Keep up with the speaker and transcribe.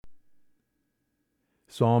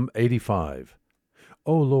Psalm 85.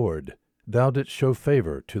 O Lord, thou didst show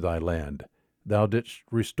favor to thy land. Thou didst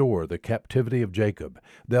restore the captivity of Jacob.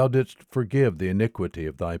 Thou didst forgive the iniquity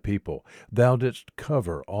of thy people. Thou didst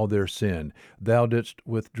cover all their sin. Thou didst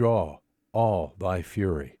withdraw all thy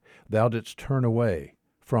fury. Thou didst turn away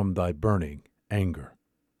from thy burning anger.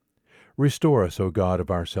 Restore us, O God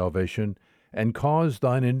of our salvation, and cause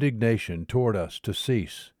thine indignation toward us to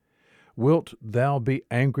cease. Wilt thou be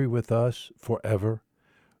angry with us forever?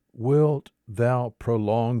 Wilt thou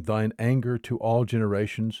prolong thine anger to all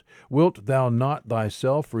generations? Wilt thou not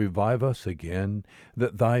thyself revive us again,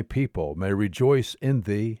 that thy people may rejoice in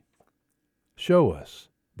thee? Show us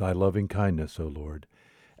thy loving kindness, O Lord,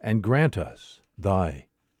 and grant us thy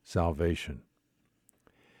salvation.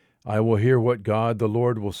 I will hear what God the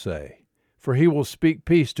Lord will say, for he will speak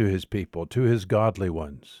peace to his people, to his godly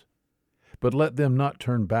ones. But let them not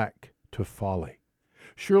turn back to folly.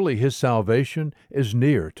 Surely his salvation is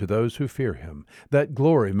near to those who fear him, that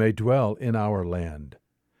glory may dwell in our land.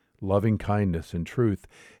 Loving kindness and truth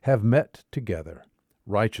have met together.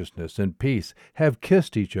 Righteousness and peace have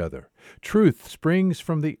kissed each other. Truth springs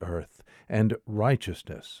from the earth, and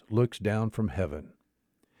righteousness looks down from heaven.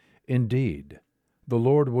 Indeed, the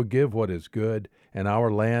Lord will give what is good, and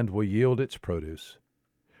our land will yield its produce.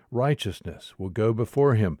 Righteousness will go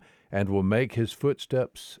before him, and will make his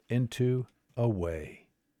footsteps into a way.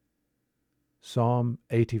 Psalm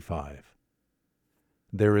 85.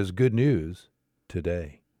 There is good news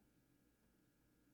today.